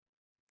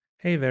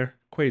Hey there,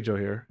 Quajo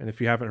here, and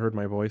if you haven't heard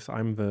my voice,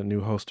 I'm the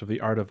new host of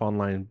The Art of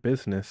Online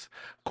Business.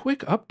 Quick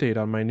update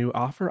on my new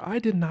offer. I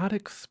did not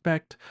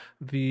expect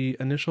the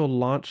initial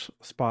launch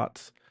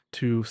spots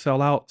to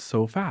sell out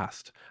so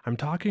fast. I'm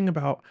talking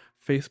about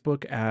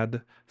Facebook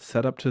ad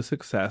setup to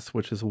success,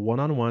 which is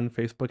one-on-one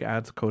Facebook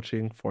ads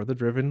coaching for the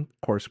driven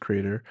course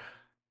creator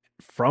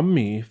from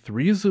me,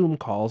 3 Zoom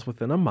calls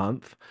within a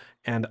month,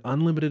 and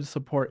unlimited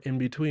support in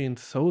between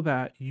so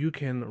that you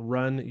can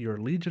run your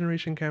lead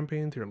generation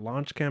campaigns, your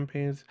launch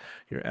campaigns,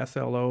 your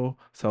SLO,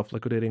 self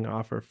liquidating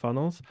offer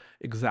funnels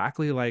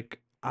exactly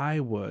like I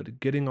would,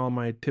 getting all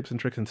my tips and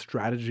tricks and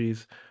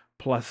strategies.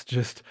 Plus,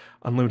 just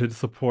unlimited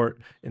support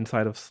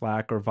inside of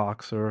Slack or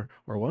Voxer,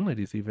 or one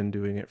lady's even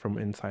doing it from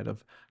inside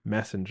of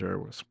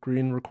Messenger,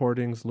 screen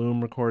recordings,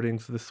 Loom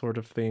recordings, this sort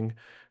of thing,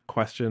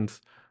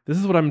 questions. This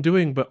is what I'm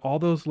doing, but all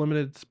those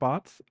limited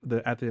spots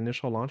at the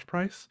initial launch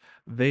price,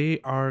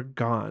 they are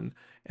gone.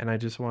 And I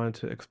just wanted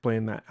to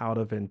explain that out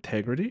of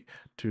integrity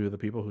to the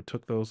people who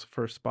took those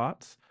first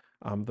spots.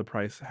 The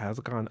price has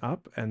gone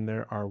up, and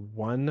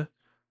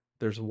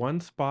there's one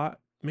spot,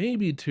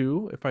 maybe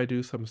two, if I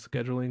do some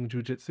scheduling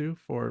jujitsu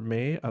for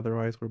May.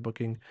 Otherwise, we're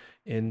booking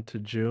into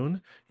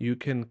June. You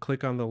can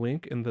click on the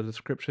link in the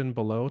description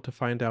below to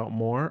find out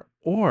more,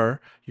 or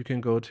you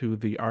can go to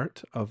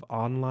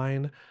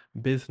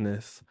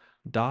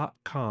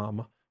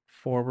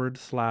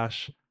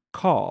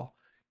theartofonlinebusiness.com/call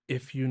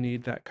if you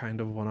need that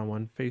kind of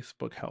one-on-one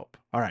Facebook help.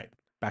 All right,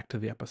 back to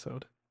the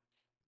episode.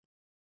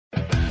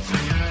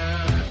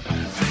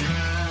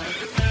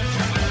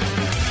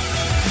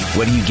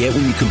 What do you get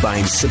when you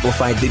combine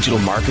simplified digital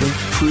marketing,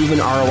 proven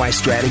ROI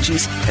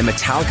strategies, and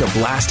Metallica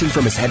blasting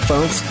from his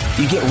headphones?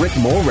 You get Rick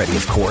Mulready,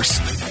 of course.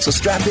 So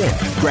strap in,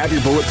 grab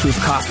your bulletproof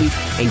coffee,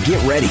 and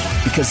get ready,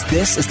 because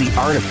this is the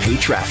art of paid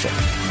traffic.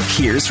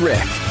 Here's Rick.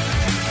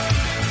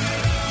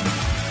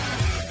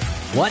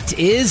 What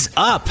is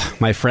up,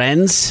 my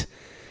friends?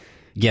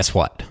 Guess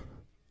what?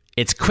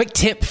 It's Quick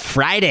Tip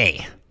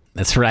Friday.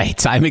 That's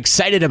right. I'm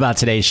excited about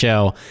today's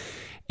show.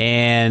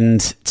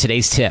 And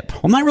today's tip.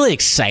 Well, I'm not really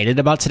excited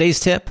about today's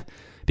tip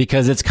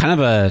because it's kind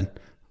of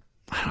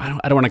I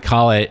don't want to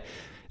call it,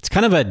 it's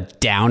kind of a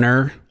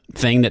downer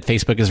thing that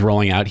Facebook is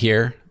rolling out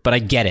here, but I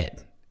get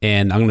it.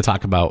 And I'm going to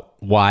talk about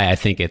why I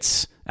think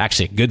it's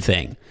actually a good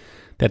thing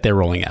that they're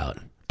rolling out.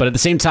 But at the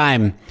same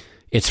time,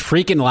 it's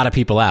freaking a lot of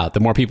people out. The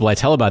more people I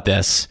tell about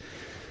this,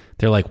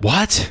 they're like,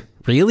 what?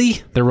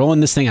 Really? They're rolling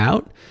this thing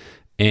out?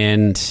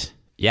 And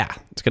yeah,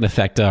 it's going to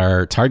affect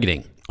our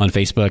targeting on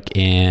Facebook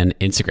and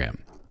Instagram.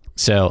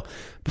 So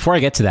before I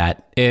get to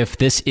that, if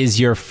this is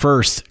your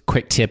first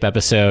quick tip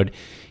episode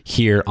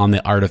here on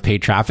the Art of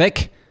Paid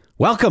Traffic,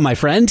 welcome, my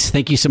friend.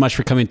 Thank you so much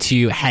for coming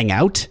to hang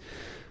out.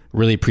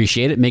 Really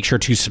appreciate it. Make sure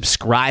to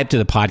subscribe to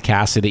the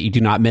podcast so that you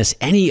do not miss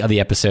any of the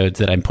episodes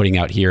that I'm putting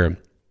out here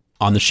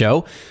on the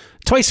show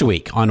twice a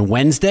week on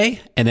Wednesday,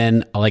 and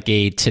then like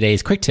a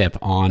today's quick tip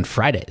on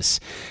Fridays.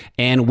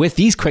 And with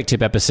these quick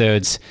tip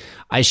episodes,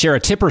 I share a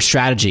tip or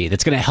strategy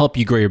that's going to help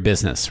you grow your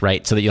business,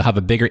 right? So that you'll have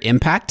a bigger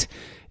impact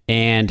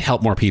and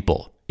help more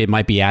people. It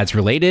might be ads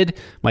related,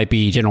 might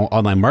be general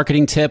online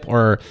marketing tip,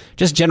 or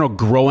just general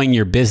growing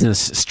your business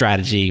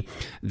strategy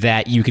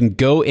that you can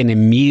go and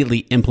immediately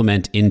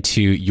implement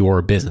into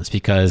your business,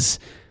 because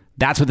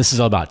that's what this is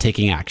all about,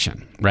 taking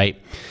action, right?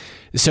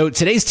 So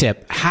today's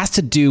tip has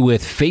to do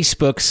with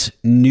Facebook's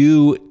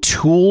new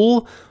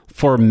tool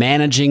for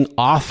managing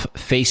off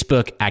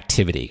Facebook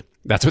activity.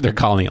 That's what they're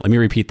calling it. Let me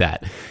repeat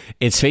that.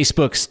 It's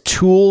Facebook's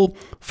tool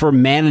for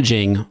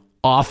managing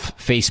off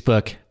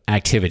Facebook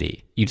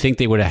activity. You'd think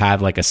they would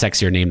have like a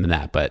sexier name than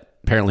that, but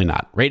apparently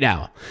not. Right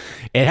now,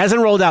 it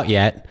hasn't rolled out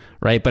yet,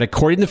 right? But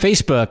according to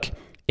Facebook,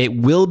 it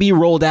will be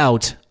rolled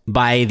out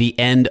by the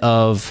end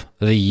of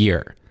the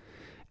year.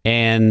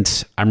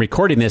 And I'm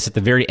recording this at the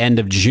very end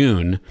of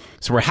June,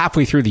 so we're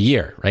halfway through the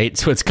year, right?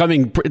 So it's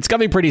coming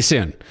pretty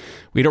soon.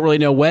 We don't really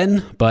know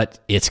when, but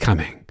it's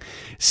coming.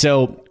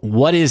 So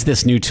what is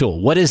this new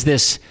tool? What is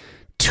this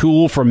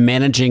tool for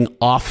managing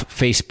off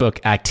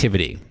Facebook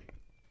activity?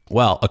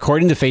 Well,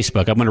 according to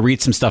Facebook, I'm going to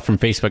read some stuff from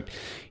Facebook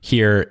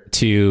here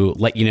to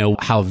let you know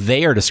how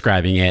they are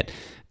describing it.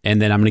 And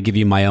then I'm going to give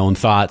you my own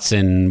thoughts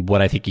and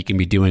what I think you can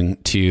be doing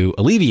to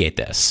alleviate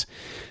this.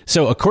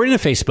 So according to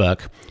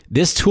Facebook,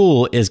 this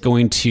tool is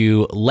going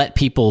to let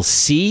people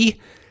see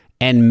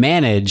and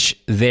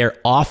manage their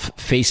off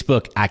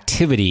Facebook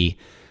activity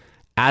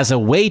as a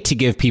way to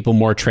give people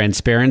more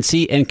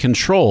transparency and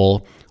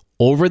control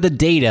over the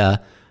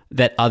data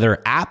that other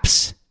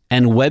apps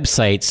and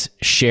websites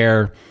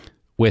share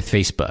with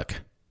Facebook.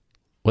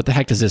 What the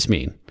heck does this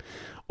mean?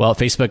 Well,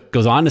 Facebook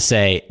goes on to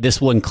say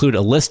this will include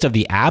a list of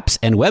the apps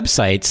and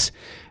websites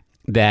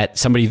that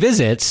somebody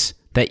visits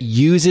that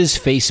uses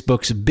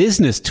Facebook's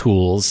business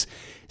tools,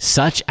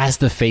 such as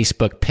the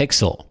Facebook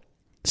Pixel.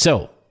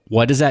 So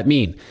what does that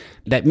mean?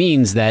 That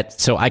means that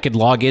so I could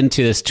log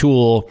into this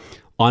tool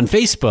on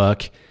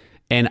Facebook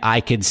and I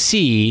could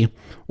see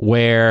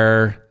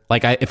where,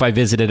 like if I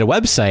visited a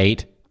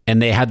website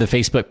and they had the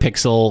Facebook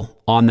Pixel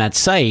on that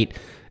site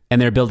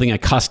and they're building a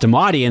custom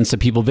audience of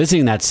people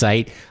visiting that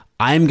site,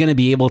 I'm going to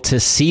be able to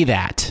see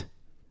that,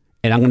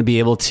 and I'm going to be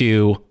able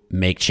to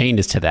make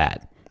changes to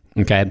that.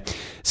 Okay.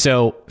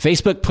 So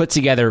Facebook put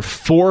together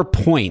 4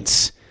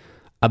 points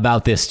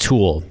about this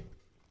tool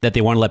that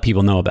they want to let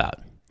people know about.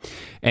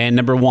 And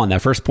number one,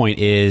 that first point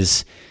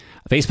is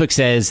Facebook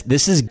says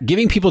this is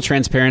giving people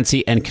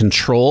transparency and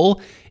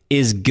control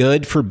is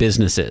good for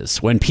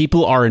businesses. When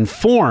people are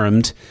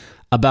informed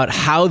about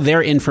how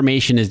their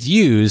information is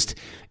used,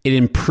 it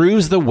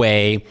improves the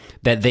way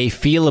that they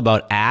feel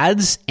about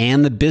ads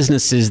and the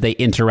businesses they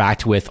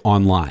interact with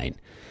online.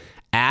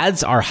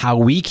 Ads are how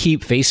we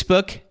keep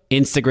Facebook,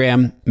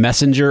 Instagram,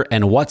 Messenger,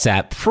 and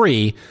WhatsApp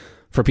free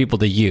for people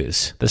to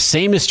use. The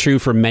same is true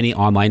for many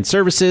online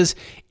services.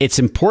 It's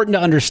important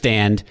to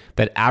understand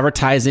that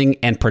advertising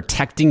and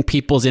protecting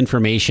people's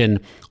information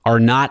are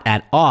not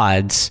at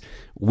odds.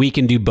 We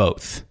can do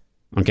both.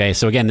 Okay,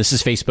 so again, this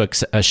is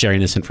Facebook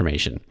sharing this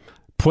information.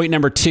 Point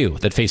number 2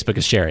 that Facebook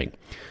is sharing.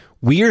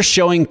 We are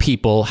showing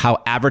people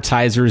how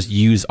advertisers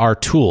use our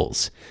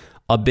tools.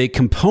 A big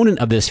component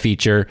of this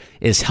feature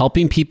is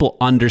helping people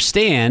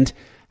understand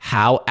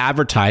how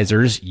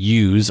advertisers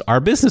use our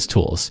business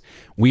tools.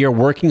 We are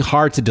working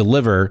hard to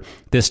deliver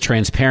this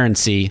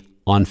transparency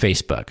on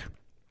Facebook.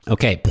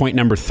 Okay, point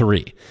number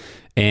 3,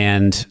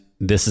 and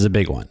this is a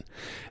big one.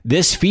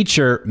 This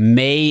feature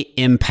may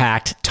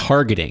impact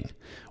targeting.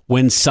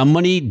 When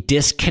somebody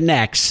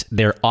disconnects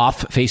their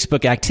off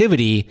Facebook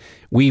activity,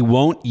 we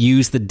won't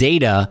use the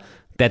data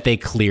that they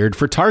cleared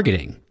for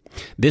targeting.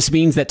 This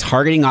means that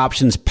targeting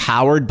options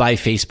powered by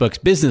Facebook's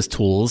business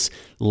tools,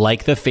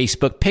 like the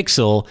Facebook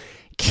Pixel,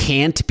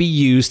 can't be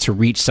used to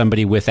reach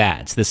somebody with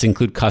ads. This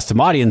includes custom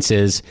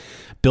audiences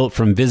built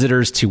from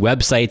visitors to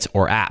websites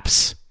or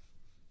apps.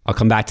 I'll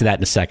come back to that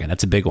in a second.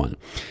 That's a big one.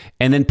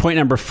 And then point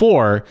number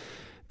 4,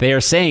 they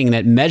are saying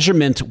that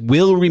measurement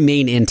will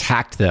remain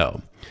intact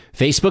though.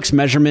 Facebook's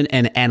measurement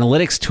and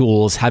analytics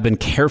tools have been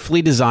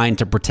carefully designed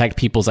to protect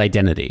people's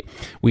identity.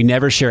 We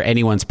never share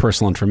anyone's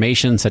personal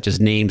information, such as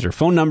names or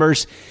phone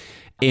numbers,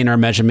 in our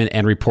measurement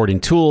and reporting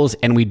tools,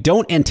 and we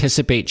don't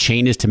anticipate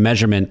changes to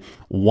measurement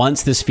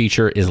once this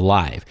feature is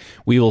live.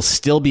 We will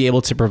still be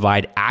able to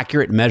provide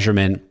accurate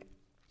measurement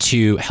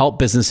to help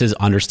businesses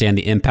understand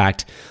the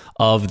impact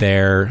of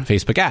their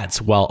Facebook ads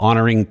while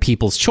honoring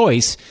people's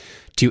choice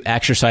to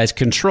exercise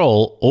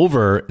control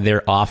over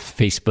their off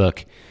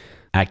Facebook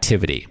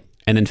activity.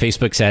 And then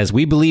Facebook says,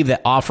 we believe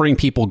that offering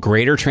people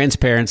greater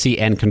transparency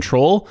and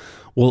control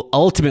will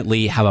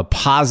ultimately have a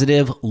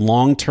positive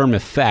long-term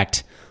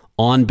effect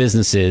on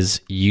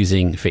businesses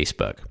using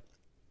Facebook.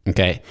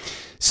 Okay.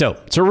 So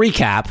to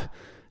recap,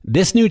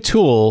 this new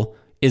tool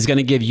is going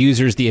to give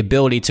users the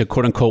ability to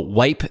quote unquote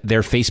wipe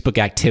their Facebook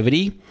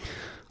activity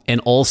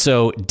and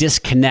also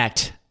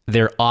disconnect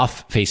their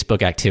off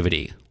Facebook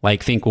activity.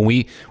 Like think when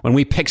we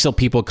pixel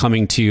people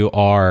coming to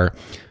our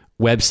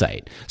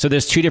website. So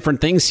there's 2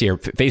 different things here.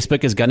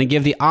 Facebook is going to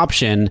give the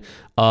option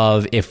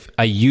of if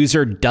a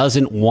user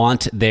doesn't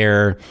want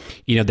their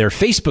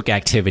Facebook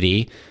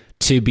activity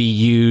to be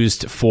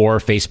used for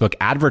Facebook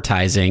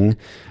advertising,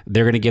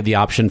 they're going to give the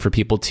option for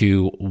people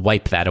to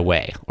wipe that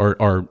away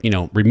or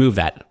remove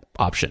that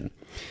option.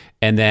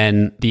 And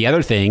then the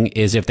other thing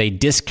is if they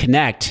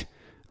disconnect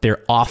their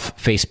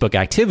off Facebook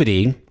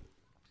activity,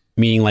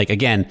 meaning like,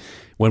 again,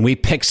 when we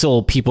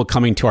pixel people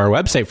coming to our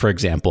website, for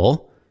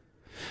example,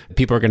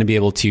 people are going to be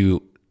able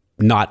to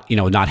not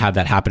have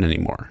that happen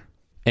anymore.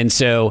 And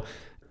so,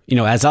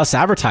 as us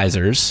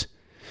advertisers,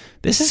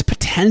 this is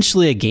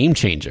potentially a game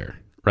changer,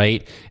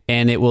 right?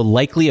 And it will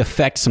likely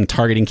affect some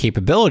targeting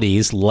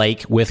capabilities,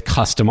 like with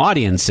custom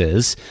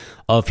audiences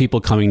of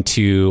people coming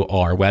to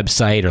our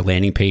website or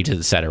landing pages,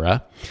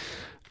 etc.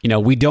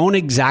 We don't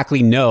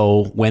exactly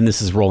know when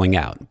this is rolling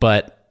out,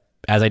 but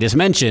as I just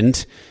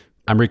mentioned,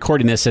 I'm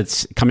recording this,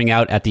 it's coming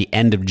out at the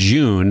end of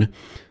June,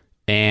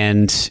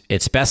 and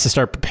it's best to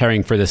start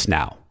preparing for this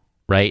now,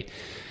 right?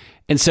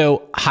 And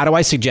so how do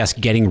I suggest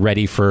getting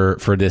ready for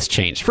this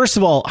change? First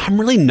of all, I'm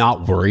really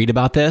not worried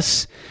about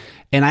this.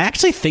 And I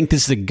actually think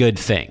this is a good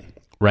thing,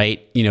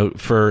 right?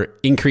 For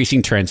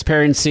increasing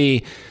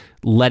transparency,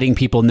 letting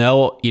people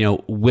know,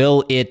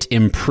 will it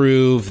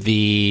improve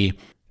the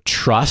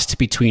trust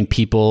between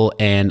people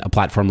and a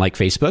platform like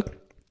Facebook?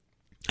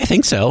 I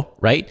think so,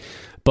 right?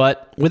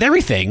 But with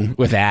everything,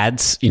 with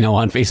ads,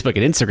 on Facebook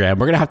and Instagram,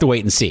 we're going to have to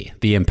wait and see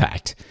the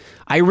impact.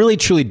 I really,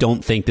 truly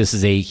don't think this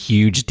is a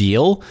huge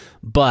deal,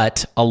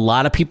 but a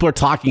lot of people are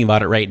talking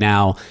about it right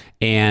now,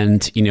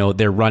 and,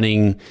 they're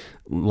running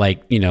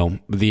like,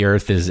 the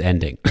earth is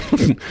ending.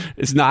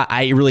 It's not,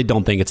 I really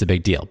don't think it's a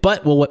big deal,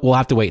 but we'll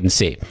have to wait and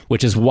see,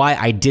 which is why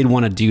I did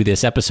want to do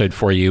this episode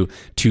for you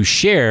to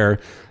share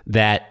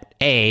that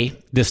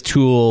this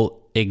tool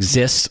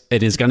exists,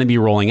 it is going to be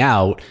rolling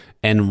out,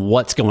 and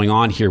what's going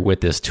on here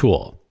with this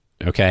tool.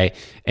 Okay.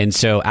 And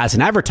so as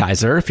an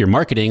advertiser, if you're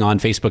marketing on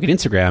Facebook and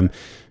Instagram,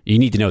 you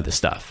need to know this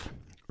stuff,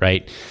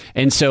 right?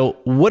 And so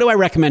what do I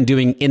recommend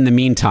doing in the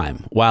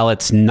meantime while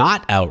it's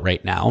not out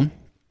right now?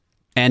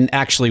 And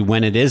actually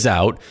when it is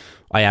out,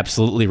 I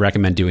absolutely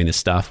recommend doing this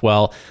stuff.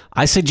 Well,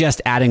 I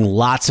suggest adding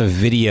lots of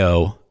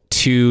video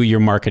into your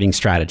marketing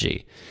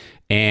strategy.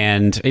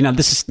 And,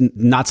 this is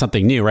not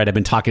something new, right? I've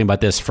been talking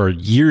about this for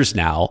years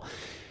now.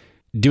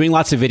 Doing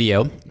lots of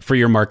video for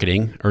your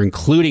marketing, or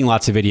including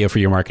lots of video for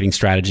your marketing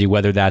strategy,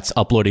 whether that's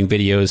uploading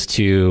videos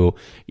to,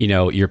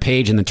 your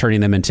page and then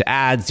turning them into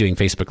ads, doing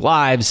Facebook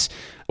Lives,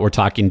 or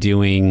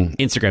doing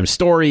Instagram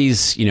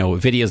stories,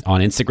 videos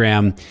on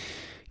Instagram.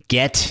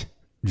 Get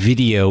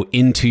video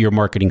into your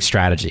marketing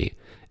strategy,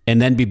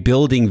 and then be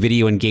building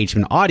video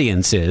engagement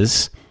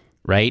audiences,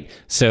 right?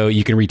 So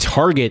you can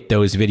retarget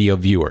those video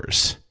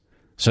viewers.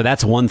 So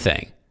that's one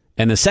thing.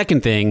 And the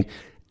second thing,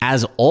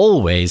 as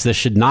always, this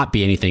should not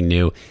be anything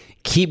new.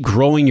 Keep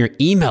growing your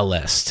email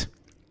list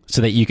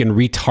so that you can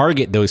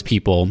retarget those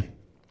people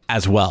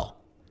as well,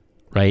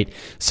 right?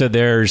 So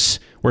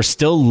we're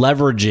still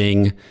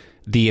leveraging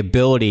the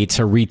ability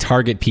to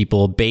retarget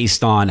people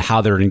based on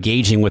how they're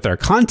engaging with our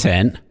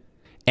content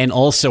and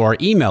also our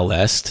email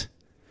list.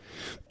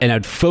 And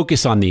I'd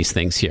focus on these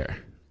things here.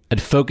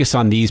 I'd focus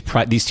on these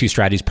two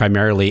strategies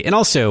primarily, and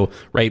also,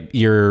 right,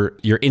 your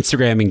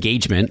Instagram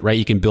engagement, right?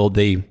 You can build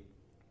the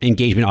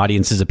engagement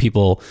audiences of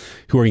people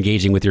who are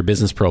engaging with your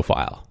business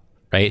profile,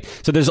 right?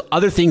 So there's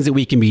other things that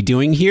we can be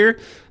doing here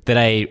that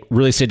I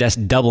really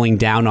suggest doubling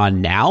down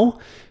on now,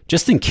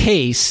 just in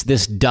case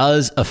this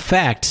does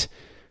affect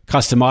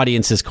custom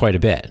audiences quite a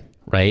bit,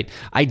 right?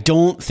 I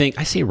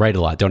say right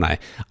a lot, don't I?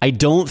 I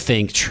don't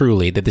think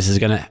truly that this is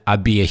going to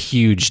be a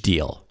huge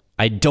deal.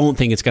 I don't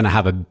think it's going to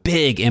have a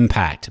big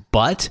impact,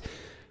 but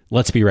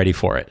let's be ready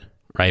for it,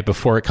 right?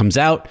 Before it comes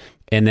out.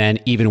 And then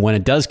even when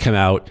it does come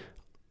out,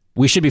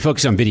 we should be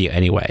focused on video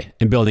anyway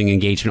and building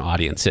engagement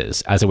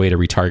audiences as a way to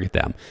retarget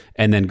them,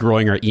 and then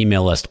growing our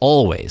email list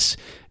always.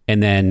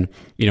 And then,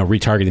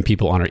 retargeting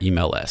people on our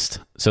email list.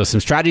 So some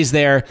strategies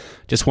there.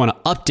 Just want to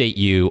update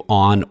you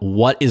on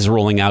what is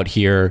rolling out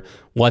here,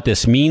 what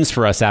this means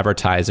for us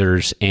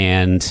advertisers,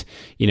 and,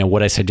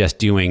 what I suggest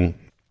doing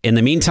in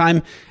the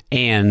meantime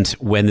and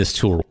when this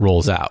tool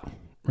rolls out,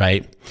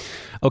 right?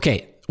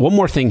 Okay, one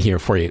more thing here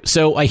for you.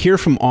 So I hear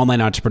from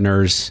online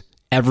entrepreneurs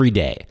every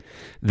day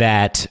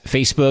that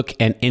Facebook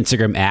and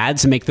Instagram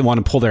ads make them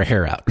want to pull their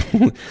hair out.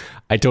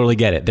 I totally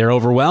get it. They're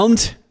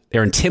overwhelmed.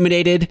 They're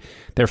intimidated.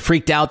 They're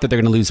freaked out that they're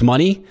going to lose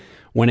money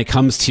when it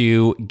comes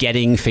to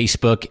getting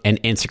Facebook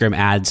and Instagram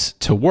ads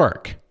to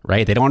work,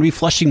 right? They don't want to be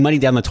flushing money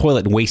down the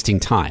toilet and wasting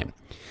time.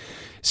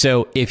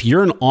 So if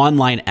you're an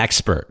online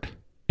expert,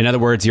 in other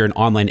words, you're an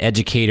online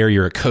educator,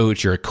 you're a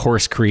coach, you're a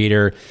course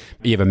creator,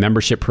 you have a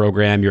membership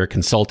program, you're a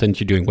consultant,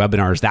 you're doing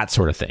webinars, that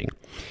sort of thing,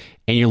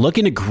 and you're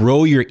looking to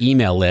grow your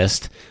email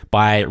list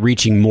by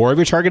reaching more of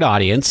your target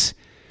audience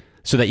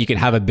so that you can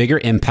have a bigger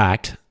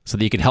impact, so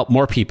that you can help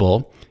more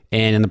people,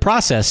 and in the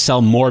process,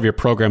 sell more of your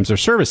programs or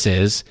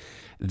services,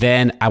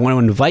 then I want to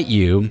invite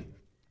you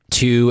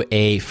to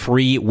a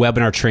free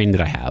webinar training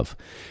that I have.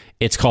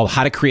 It's called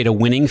How to Create a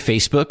Winning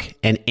Facebook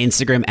and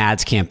Instagram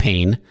Ads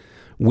Campaign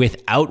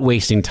Without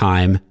Wasting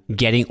Time,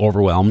 Getting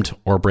Overwhelmed,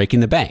 or Breaking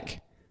the Bank.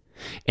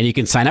 And you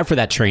can sign up for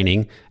that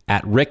training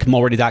at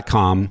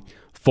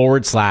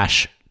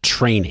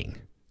rickmulready.com/training.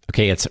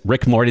 Okay, it's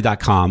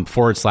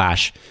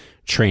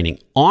rickmulready.com/training.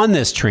 On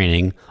this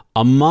training,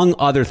 among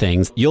other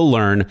things, you'll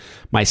learn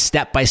my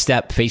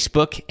step-by-step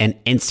Facebook and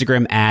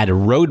Instagram ad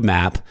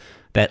roadmap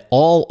that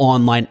all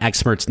online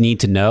experts need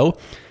to know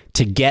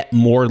to get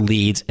more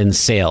leads and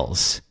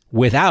sales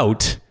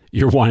without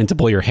you're wanting to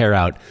pull your hair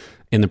out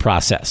in the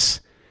process.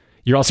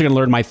 You're also going to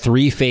learn my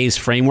 3-phase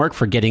framework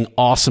for getting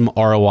awesome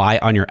ROI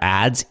on your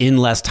ads in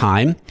less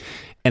time.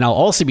 And I'll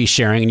also be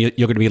sharing, and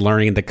you're going to be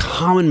learning the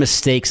common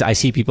mistakes I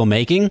see people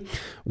making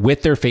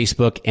with their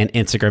Facebook and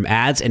Instagram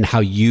ads and how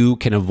you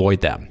can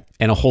avoid them,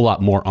 and a whole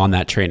lot more on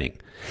that training.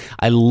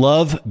 I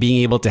love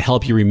being able to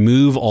help you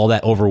remove all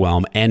that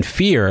overwhelm and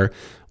fear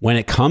when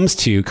it comes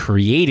to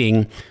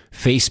creating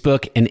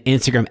Facebook and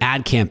Instagram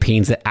ad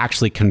campaigns that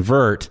actually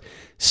convert,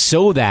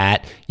 so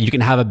that you can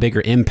have a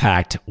bigger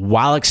impact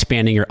while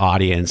expanding your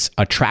audience,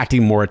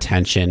 attracting more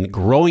attention,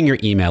 growing your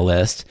email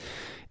list,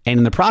 and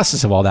in the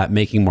process of all that,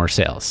 making more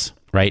sales,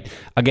 right?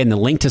 Again, the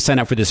link to sign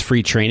up for this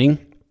free training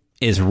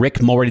is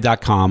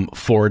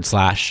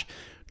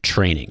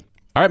rickmulready.com/training.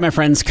 All right, my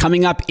friends,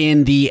 coming up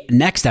in the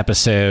next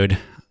episode,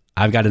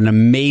 I've got an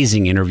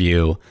amazing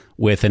interview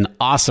with an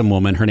awesome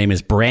woman. Her name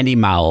is Brandy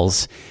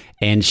Mowles,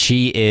 and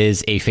she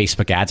is a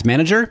Facebook ads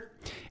manager.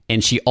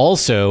 And she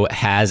also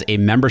has a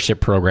membership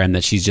program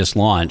that she's just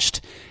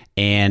launched,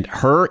 and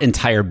her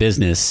entire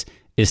business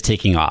is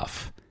taking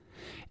off.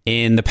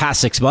 In the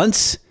past 6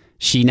 months,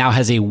 she now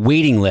has a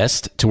waiting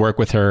list to work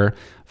with her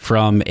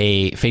from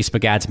a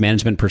Facebook ads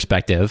management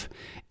perspective.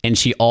 And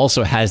she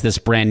also has this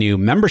brand new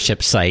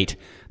membership site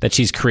that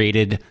she's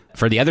created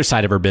for the other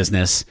side of her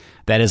business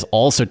that is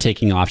also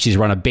taking off. She's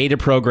run a beta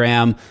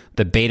program.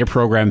 The beta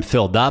program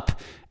filled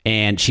up,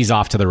 and she's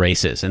off to the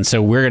races. And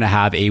so we're going to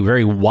have a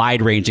very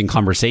wide-ranging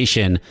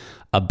conversation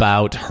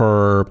about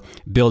her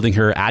building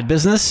her ad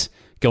business,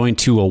 going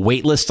to a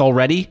wait list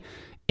already,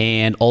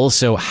 and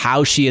also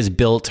how she has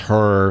built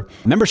her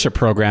membership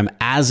program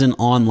as an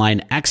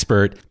online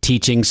expert,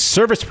 teaching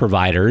service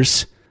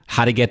providers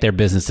how to get their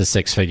business to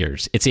six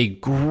figures. It's a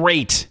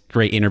great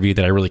interview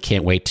that I really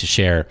can't wait to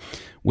share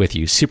with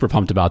you. Super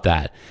pumped about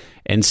that.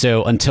 And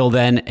so until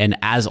then, and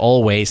as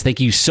always, thank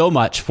you so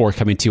much for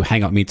coming to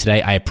hang out with me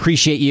today. I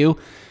appreciate you,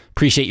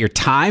 appreciate your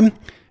time,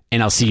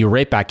 and I'll see you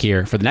right back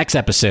here for the next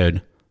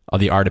episode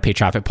of the Art of Paid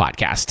Traffic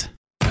podcast.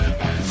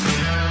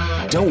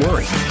 Don't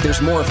worry,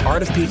 there's more of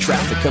Art of Paid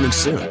Traffic coming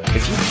soon.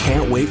 If you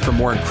can't wait for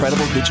more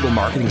incredible digital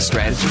marketing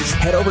strategies,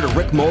 head over to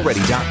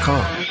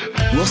rickmulready.com.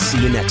 We'll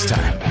see you next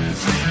time.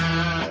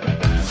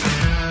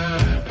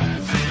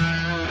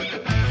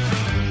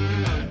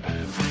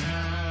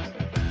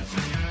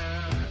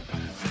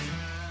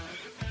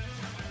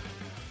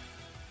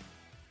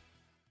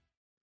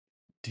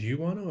 Do you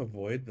want to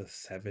avoid the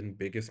 7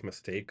 biggest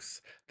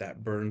mistakes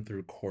that burn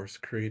through course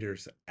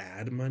creators'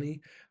 ad money?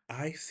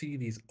 I see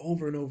these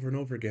over and over and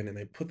over again, and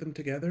I put them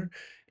together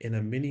in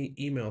a mini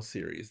email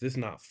series. This is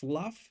not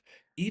fluff.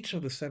 Each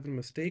of the 7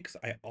 mistakes,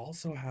 I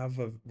also have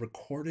a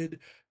recorded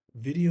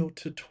video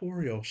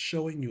tutorial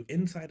showing you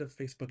inside of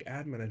Facebook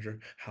Ad Manager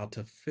how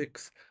to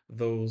fix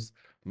those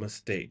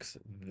mistakes.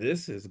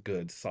 This is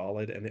good,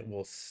 solid, and it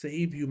will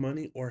save you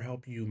money or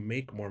help you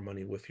make more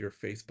money with your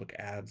Facebook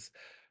ads.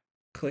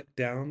 Click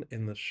down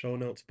in the show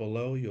notes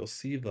below. You'll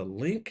see the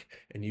link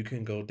and you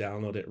can go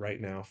download it right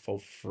now for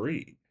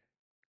free.